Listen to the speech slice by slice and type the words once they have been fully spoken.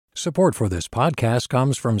Support for this podcast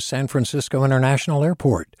comes from San Francisco International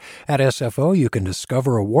Airport. At SFO, you can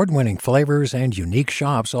discover award-winning flavors and unique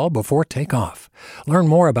shops all before takeoff. Learn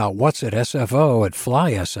more about what's at SFO at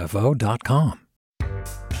flysfo.com.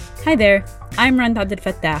 Hi there, I'm Rand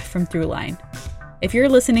Abdel-Fattah from Throughline. If you're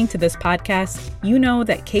listening to this podcast, you know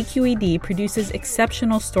that KQED produces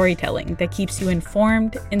exceptional storytelling that keeps you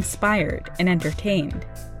informed, inspired, and entertained.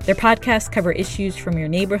 Their podcasts cover issues from your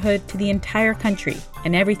neighborhood to the entire country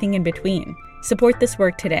and everything in between. Support this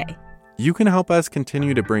work today. You can help us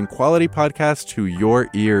continue to bring quality podcasts to your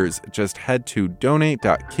ears. Just head to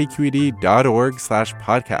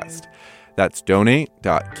donate.kqed.org/podcast. That's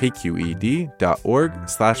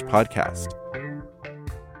donate.kqed.org/podcast.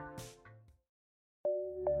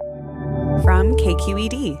 From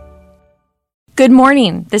KQED. Good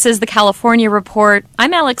morning. This is the California Report.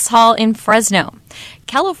 I'm Alex Hall in Fresno.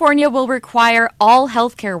 California will require all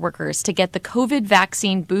healthcare workers to get the COVID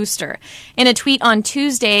vaccine booster. In a tweet on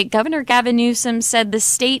Tuesday, Governor Gavin Newsom said the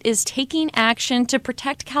state is taking action to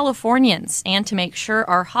protect Californians and to make sure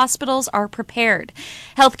our hospitals are prepared.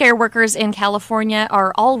 Healthcare workers in California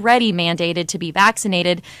are already mandated to be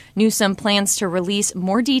vaccinated. Newsom plans to release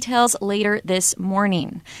more details later this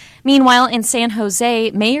morning. Meanwhile, in San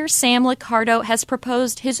Jose, Mayor Sam Liccardo has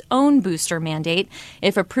proposed his own booster mandate.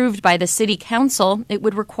 If approved by the city council, it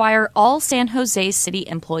would require all San Jose city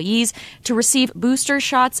employees to receive booster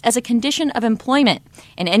shots as a condition of employment,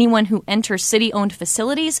 and anyone who enters city-owned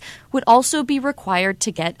facilities would also be required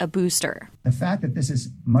to get a booster. The fact that this is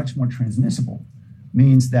much more transmissible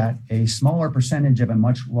means that a smaller percentage of a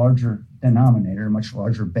much larger denominator, a much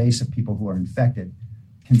larger base of people who are infected,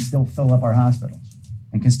 can still fill up our hospitals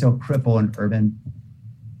and can still cripple an urban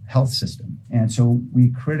health system. And so we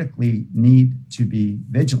critically need to be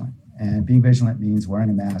vigilant. And being vigilant means wearing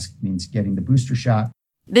a mask, means getting the booster shot.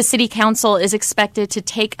 The city council is expected to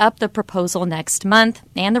take up the proposal next month,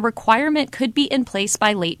 and the requirement could be in place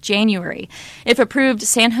by late January. If approved,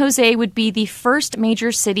 San Jose would be the first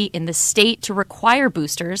major city in the state to require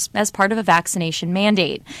boosters as part of a vaccination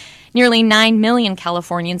mandate. Nearly 9 million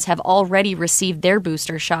Californians have already received their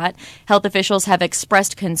booster shot. Health officials have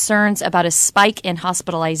expressed concerns about a spike in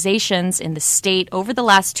hospitalizations in the state over the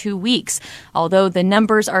last 2 weeks, although the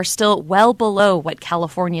numbers are still well below what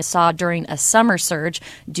California saw during a summer surge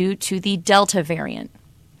due to the Delta variant.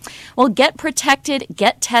 Well, get protected,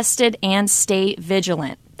 get tested, and stay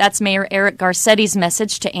vigilant. That's Mayor Eric Garcetti's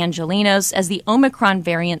message to Angelenos as the Omicron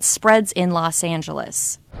variant spreads in Los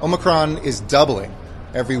Angeles. Omicron is doubling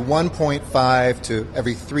every 1.5 to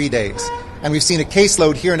every 3 days. And we've seen a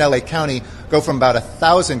caseload here in LA County go from about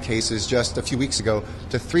 1,000 cases just a few weeks ago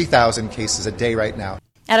to 3,000 cases a day right now.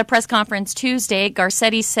 At a press conference Tuesday,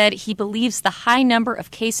 Garcetti said he believes the high number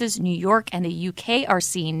of cases New York and the UK are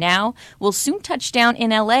seeing now will soon touch down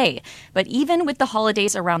in LA. But even with the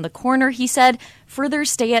holidays around the corner, he said, further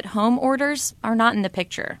stay-at-home orders are not in the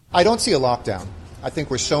picture. I don't see a lockdown. I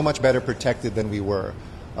think we're so much better protected than we were.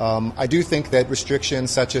 I do think that restrictions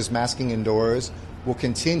such as masking indoors will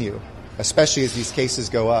continue, especially as these cases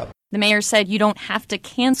go up. The mayor said you don't have to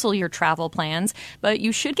cancel your travel plans, but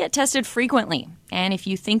you should get tested frequently. And if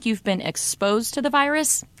you think you've been exposed to the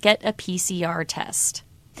virus, get a PCR test.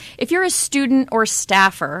 If you're a student or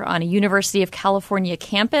staffer on a University of California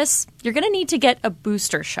campus, you're going to need to get a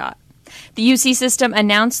booster shot. The UC system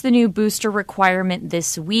announced the new booster requirement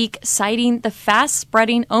this week, citing the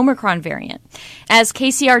fast-spreading Omicron variant. As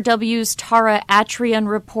KCRW's Tara Atrian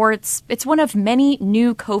reports, it's one of many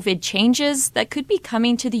new COVID changes that could be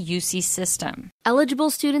coming to the UC system. Eligible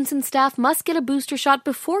students and staff must get a booster shot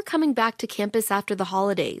before coming back to campus after the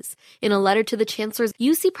holidays. In a letter to the chancellors,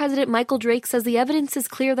 UC President Michael Drake says the evidence is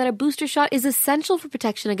clear that a booster shot is essential for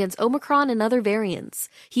protection against Omicron and other variants.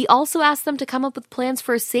 He also asked them to come up with plans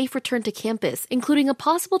for a safe return to campus, including a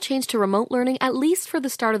possible change to remote learning at least for the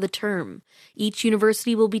start of the term. Each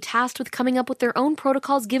university will be tasked with coming up with their own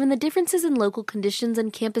protocols given the differences in local conditions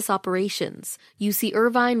and campus operations. UC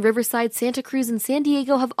Irvine, Riverside, Santa Cruz, and San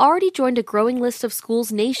Diego have already joined a growing list of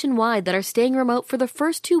schools nationwide that are staying remote for the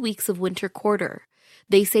first 2 weeks of winter quarter.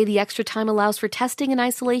 They say the extra time allows for testing and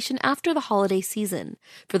isolation after the holiday season.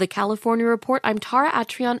 For the California Report, I'm Tara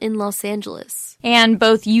Atrian in Los Angeles. And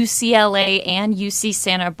both UCLA and UC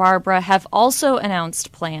Santa Barbara have also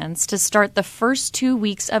announced plans to start the first 2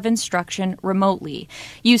 weeks of instruction remotely.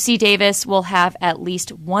 UC Davis will have at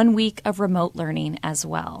least 1 week of remote learning as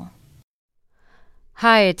well.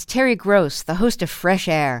 Hi, it's Terry Gross, the host of Fresh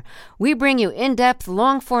Air. We bring you in-depth,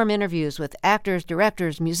 long-form interviews with actors,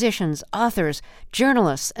 directors, musicians, authors,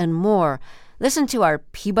 journalists, and more. Listen to our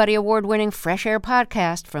Peabody Award-winning Fresh Air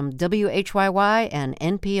podcast from WHYY and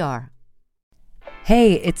NPR.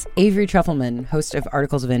 Hey, it's Avery Trufelman, host of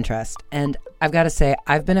Articles of Interest, and I've got to say,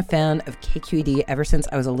 I've been a fan of KQED ever since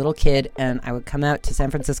I was a little kid, and I would come out to San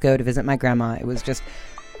Francisco to visit my grandma. It was just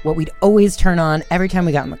what we'd always turn on every time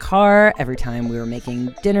we got in the car, every time we were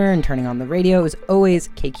making dinner and turning on the radio. It was always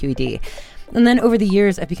KQED. And then over the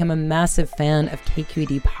years, I've become a massive fan of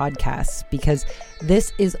KQED podcasts because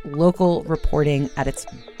this is local reporting at its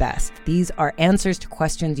best. These are answers to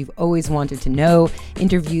questions you've always wanted to know,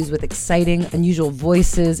 interviews with exciting, unusual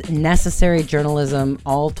voices, necessary journalism,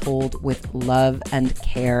 all told with love and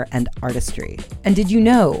care and artistry. And did you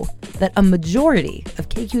know that a majority of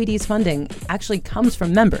KQED's funding actually comes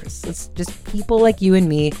from members? It's just people like you and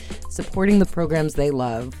me supporting the programs they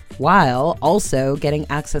love, while also getting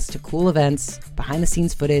access to cool events,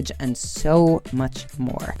 behind-the-scenes footage, and so much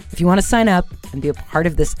more. If you want to sign up and be a part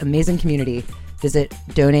of this amazing community, visit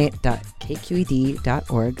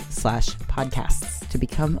donate.kqed.org/podcasts to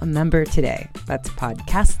become a member today. That's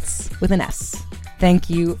podcasts with an S. Thank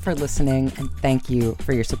you for listening, and thank you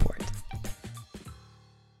for your support.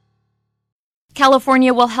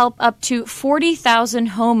 California will help up to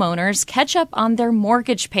 40,000 homeowners catch up on their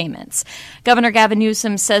mortgage payments. Governor Gavin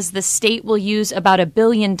Newsom says the state will use about $1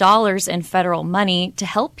 billion in federal money to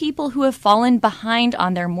help people who have fallen behind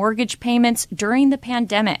on their mortgage payments during the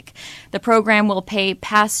pandemic. The program will pay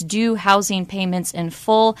past due housing payments in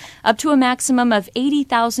full, up to a maximum of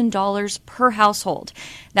 $80,000 per household.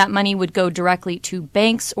 That money would go directly to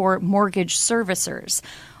banks or mortgage servicers.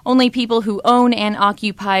 Only people who own and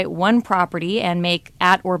occupy one property and make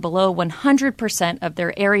at or below 100% of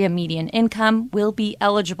their area median income will be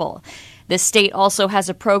eligible. The state also has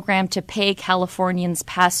a program to pay Californians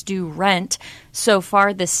past due rent. So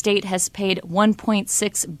far, the state has paid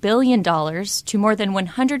 $1.6 billion to more than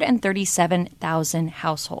 137,000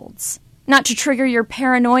 households. Not to trigger your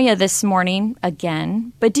paranoia this morning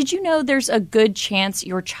again, but did you know there's a good chance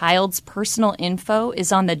your child's personal info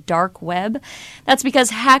is on the dark web? That's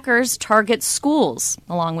because hackers target schools,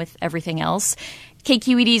 along with everything else.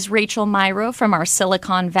 KQED's Rachel Myrow from our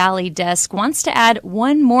Silicon Valley desk wants to add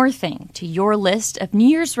one more thing to your list of New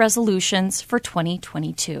Year's resolutions for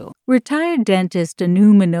 2022. Retired dentist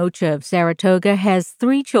Anu Minocha of Saratoga has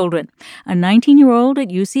 3 children, a 19-year-old at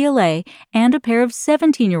UCLA and a pair of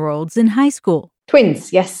 17-year-olds in high school.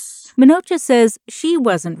 Twins, yes. Minocha says she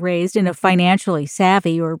wasn't raised in a financially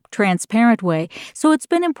savvy or transparent way, so it's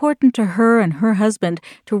been important to her and her husband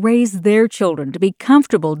to raise their children to be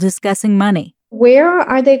comfortable discussing money. Where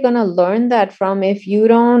are they going to learn that from if you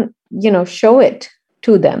don't, show it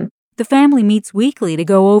to them? The family meets weekly to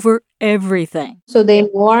go over everything. So they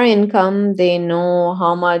know our income, they know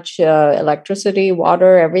how much electricity,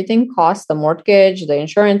 water, everything costs, the mortgage, the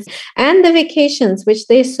insurance, and the vacations, which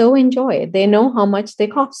they so enjoy. They know how much they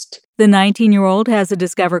cost. The 19-year-old has a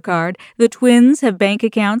Discover card. The twins have bank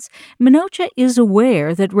accounts. Minocha is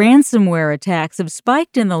aware that ransomware attacks have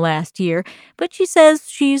spiked in the last year, but she says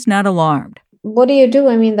she's not alarmed. What do you do?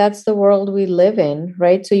 I mean, that's the world we live in,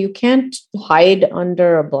 right? So you can't hide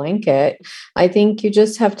under a blanket. I think you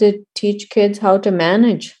just have to teach kids how to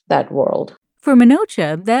manage that world. For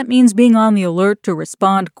Minocha, that means being on the alert to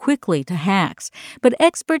respond quickly to hacks. But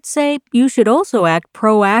experts say you should also act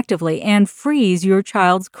proactively and freeze your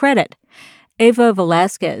child's credit. Eva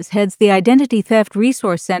Velasquez heads the Identity Theft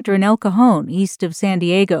Resource Center in El Cajon, east of San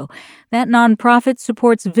Diego. That nonprofit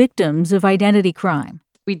supports victims of identity crime.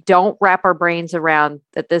 We don't wrap our brains around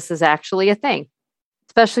that this is actually a thing,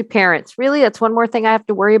 especially parents. Really, that's one more thing I have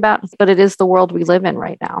to worry about, but it is the world we live in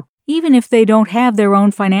right now. Even if they don't have their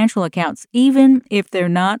own financial accounts, even if they're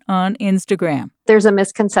not on Instagram. There's a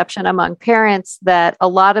misconception among parents that a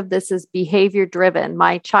lot of this is behavior driven.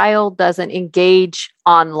 My child doesn't engage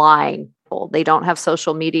online. They don't have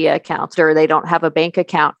social media accounts or they don't have a bank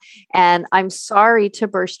account. And I'm sorry to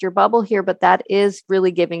burst your bubble here, but that is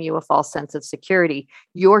really giving you a false sense of security.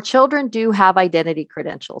 Your children do have identity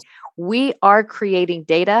credentials. We are creating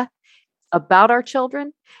data about our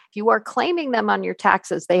children. If you are claiming them on your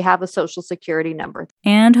taxes, they have a social security number.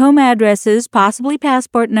 And home addresses, possibly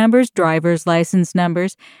passport numbers, driver's license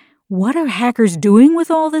numbers. What are hackers doing with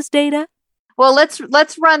all this data? Well,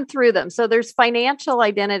 let's run through them. So there's financial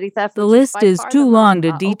identity theft. The list is too long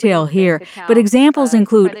to detail here, but examples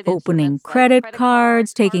include opening credit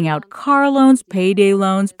cards, taking out car loans, payday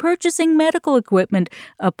loans, purchasing medical equipment,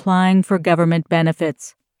 applying for government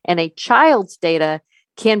benefits. And a child's data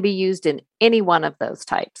can be used in any one of those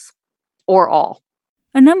types or all.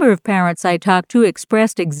 A number of parents I talked to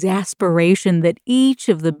expressed exasperation that each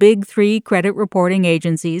of the big three credit reporting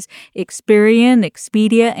agencies, Experian,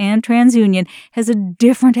 Expedia, and TransUnion, has a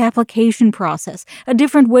different application process, a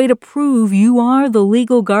different way to prove you are the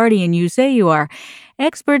legal guardian you say you are.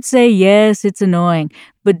 Experts say, yes, it's annoying,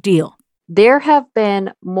 but deal. There have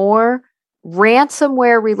been more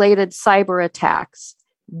ransomware-related cyber attacks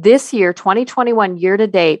this year, 2021 year to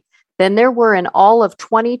date, than there were in all of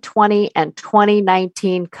 2020 and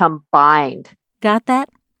 2019 combined. Got that?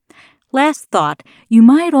 Last thought, you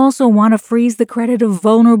might also want to freeze the credit of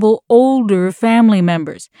vulnerable older family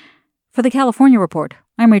members. For the California Report,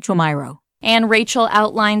 I'm Rachel Myrow. And Rachel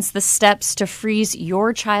outlines the steps to freeze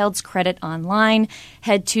your child's credit online.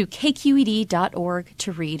 Head to kqed.org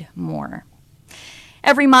to read more.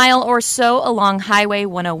 Every mile or so along Highway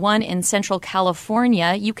 101 in Central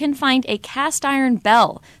California, you can find a cast iron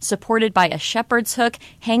bell supported by a shepherd's hook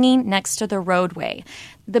hanging next to the roadway.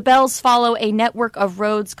 The bells follow a network of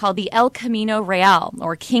roads called the El Camino Real,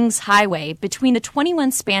 or King's Highway, between the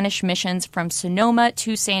 21 Spanish missions from Sonoma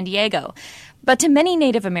to San Diego. But to many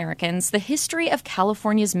Native Americans, the history of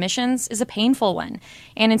California's missions is a painful one.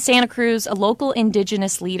 And in Santa Cruz, a local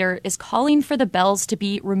indigenous leader is calling for the bells to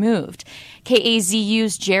be removed.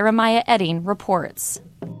 KAZU's Jeremiah Edding reports.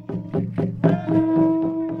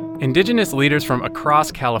 Indigenous leaders from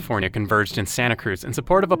across California converged in Santa Cruz in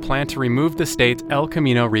support of a plan to remove the state's El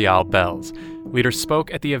Camino Real bells. Leaders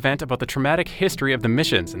spoke at the event about the traumatic history of the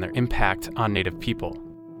missions and their impact on Native people.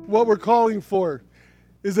 What we're calling for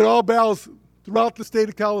is that all bells throughout the state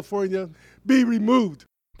of California be removed.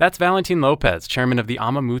 That's Valentin Lopez, chairman of the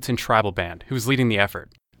Amamutsin tribal band, who's leading the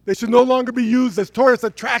effort. They should no longer be used as tourist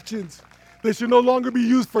attractions. They should no longer be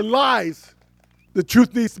used for lies. The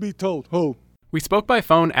truth needs to be told. We spoke by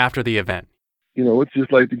phone after the event. You know, it's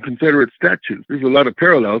just like the Confederate statues. There's a lot of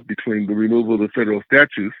parallels between the removal of the federal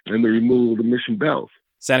statues and the removal of the mission bells.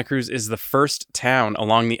 Santa Cruz is the first town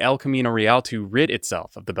along the El Camino Real to rid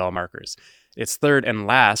itself of the bell markers. Its third and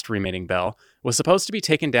last remaining bell was supposed to be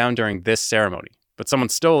taken down during this ceremony, but someone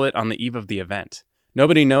stole it on the eve of the event.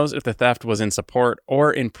 Nobody knows if the theft was in support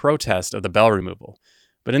or in protest of the bell removal.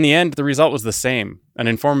 But in the end, the result was the same. An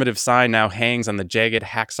informative sign now hangs on the jagged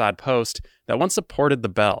hacksawed post that once supported the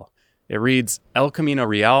bell. It reads, El Camino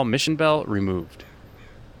Real Mission Bell Removed.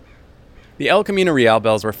 The El Camino Real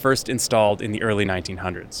bells were first installed in the early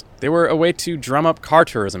 1900s. They were a way to drum up car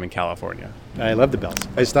tourism in California. I love the bells.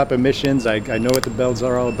 I stop at missions. I know what the bells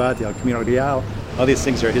are all about, the El Camino Real. All these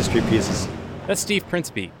things are history pieces. That's Steve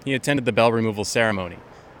Princeby. He attended the bell removal ceremony.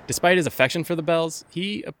 Despite his affection for the bells,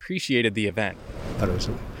 he appreciated the event. I thought it was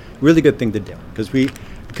a really good thing to do, because we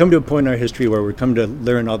come to a point in our history where we come to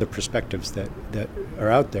learn all the perspectives that are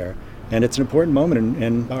out there, and it's an important moment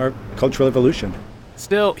in our cultural evolution.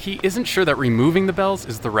 Still, he isn't sure that removing the bells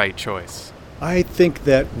is the right choice. I think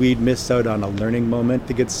that we'd miss out on a learning moment. I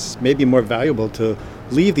think it's maybe more valuable to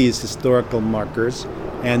leave these historical markers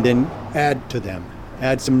and then add to them,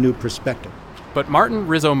 add some new perspective. But Martin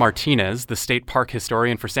Rizzo Martinez, the state park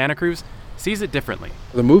historian for Santa Cruz, sees it differently.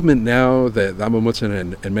 The movement now that the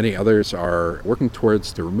Amamutsin and many others are working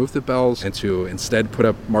towards to remove the bells and to instead put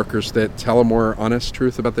up markers that tell a more honest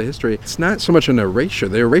truth about the history, it's not so much an erasure.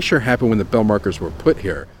 The erasure happened when the bell markers were put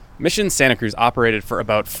here. Mission Santa Cruz operated for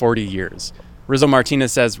about 40 years. Rizzo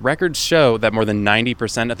Martinez says records show that more than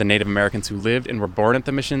 90% of the Native Americans who lived and were born at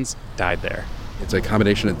the missions died there. It's a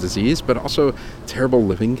combination of disease, but also terrible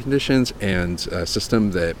living conditions and a system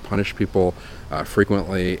that punished people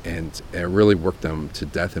frequently and really worked them to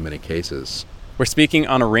death in many cases. We're speaking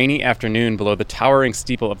on a rainy afternoon below the towering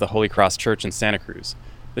steeple of the Holy Cross Church in Santa Cruz.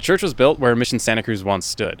 The church was built where Mission Santa Cruz once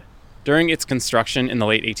stood. During its construction in the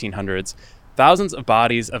late 1800s, thousands of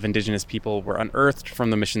bodies of indigenous people were unearthed from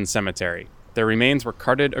the mission cemetery. Their remains were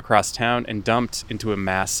carted across town and dumped into a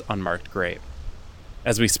mass unmarked grave.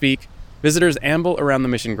 As we speak, visitors amble around the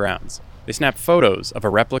mission grounds. They snap photos of a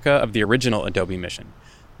replica of the original Adobe mission.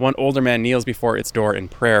 One older man kneels before its door in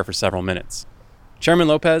prayer for several minutes. Chairman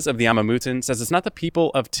Lopez of the Amamutsin says it's not the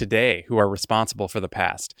people of today who are responsible for the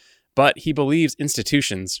past, but he believes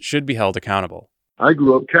institutions should be held accountable. I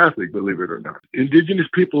grew up Catholic, believe it or not. Indigenous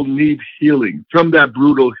people need healing from that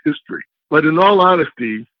brutal history. But in all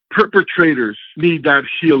honesty, perpetrators need that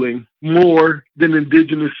healing more than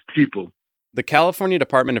indigenous people. The California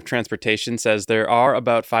Department of Transportation says there are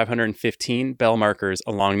about 515 bell markers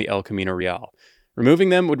along the El Camino Real. Removing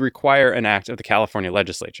them would require an act of the California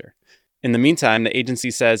legislature. In the meantime, the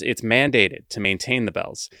agency says it's mandated to maintain the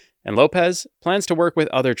bells, and Lopez plans to work with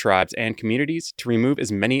other tribes and communities to remove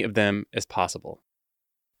as many of them as possible.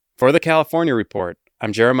 For the California Report,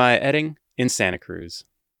 I'm Jeremiah Edding in Santa Cruz.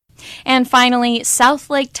 And finally, South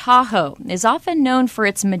Lake Tahoe is often known for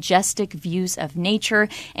its majestic views of nature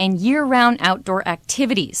and year-round outdoor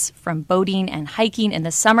activities, from boating and hiking in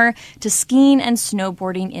the summer to skiing and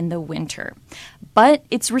snowboarding in the winter. But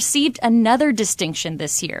it's received another distinction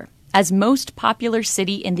this year as most popular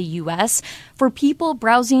city in the U.S. for people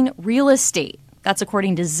browsing real estate. That's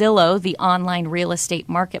according to Zillow, the online real estate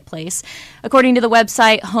marketplace. According to the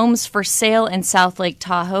website, homes for sale in South Lake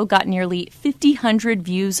Tahoe got nearly 5,000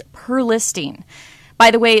 views per listing. By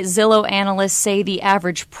the way, Zillow analysts say the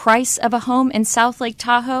average price of a home in South Lake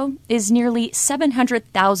Tahoe is nearly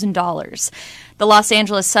 $700,000. The Los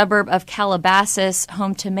Angeles suburb of Calabasas,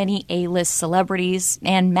 home to many A-list celebrities,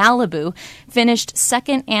 and Malibu finished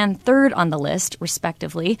second and third on the list,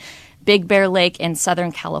 respectively. Big Bear Lake in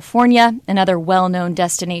Southern California, another well-known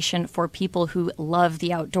destination for people who love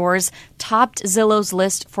the outdoors, topped Zillow's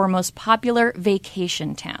list for most popular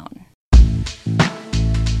vacation town.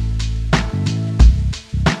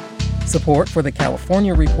 Support for the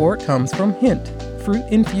California Report comes from Hint,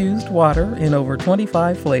 fruit-infused water in over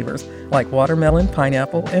 25 flavors, like watermelon,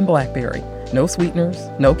 pineapple, and blackberry. No sweeteners,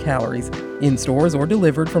 no calories, in stores or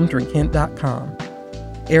delivered from drinkhint.com.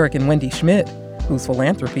 Eric and Wendy Schmidt, whose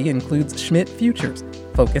philanthropy includes Schmidt Futures,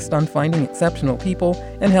 focused on finding exceptional people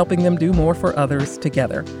and helping them do more for others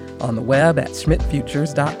together, on the web at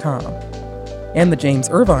schmidtfutures.com. And the James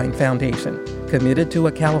Irvine Foundation, committed to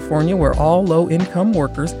a California where all low-income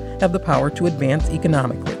workers have the power to advance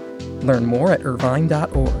economically. Learn more at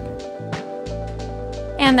irvine.org.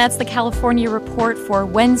 And that's the California Report for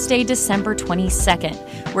Wednesday, December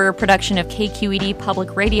 22nd. We're a production of KQED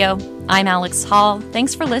Public Radio. I'm Alex Hall.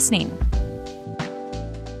 Thanks for listening.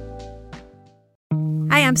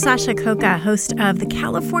 Hi, I'm Sasha Khokha, host of the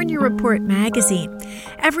California Report magazine.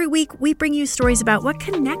 Every week, we bring you stories about what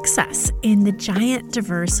connects us in the giant,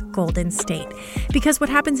 diverse Golden State. Because what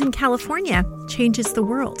happens in California changes the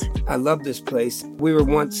world. I love this place. We were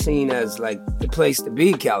once seen as like the place to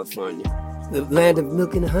be, California. The land of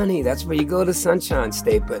milk and honey. That's where you go to Sunshine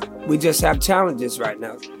State, but we just have challenges right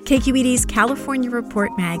now. KQED's California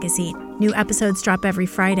Report magazine. New episodes drop every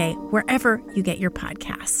Friday, wherever you get your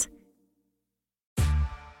podcasts.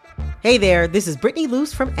 Hey there, this is Brittany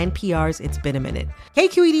Luce from NPR's It's Been a Minute.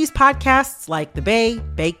 KQED's podcasts like The Bay,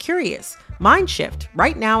 Bay Curious, Mindshift,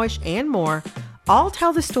 Right Nowish, and more all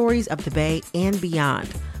tell the stories of the Bay and beyond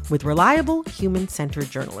with reliable, human-centered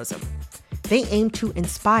journalism. They aim to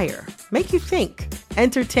inspire, make you think,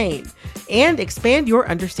 entertain, and expand your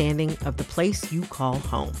understanding of the place you call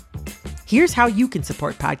home. Here's how you can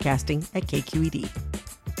support podcasting at KQED.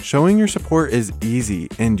 Showing your support is easy,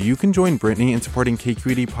 and you can join Brittany in supporting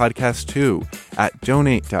KQED Podcast too at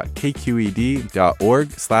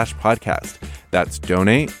donate.kqed.org/podcast. That's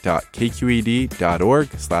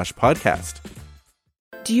donate.kqed.org/podcast.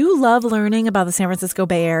 Do you love learning about the San Francisco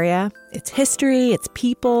Bay Area? Its history, its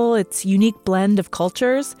people, its unique blend of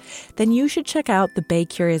cultures? Then you should check out the Bay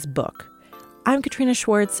Curious book. I'm Katrina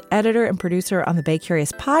Schwartz, editor and producer on the Bay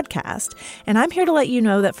Curious podcast, and I'm here to let you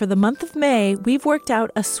know that for the month of May, we've worked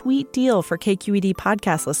out a sweet deal for KQED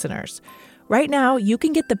podcast listeners. Right now, you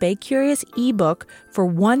can get the Bay Curious ebook for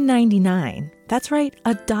 $1.99. That's right,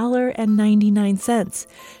 $1.99.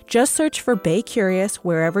 Just search for Bay Curious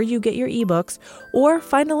wherever you get your ebooks or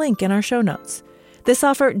find a link in our show notes. This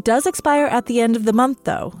offer does expire at the end of the month,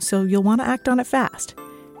 though, so you'll want to act on it fast.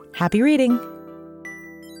 Happy reading!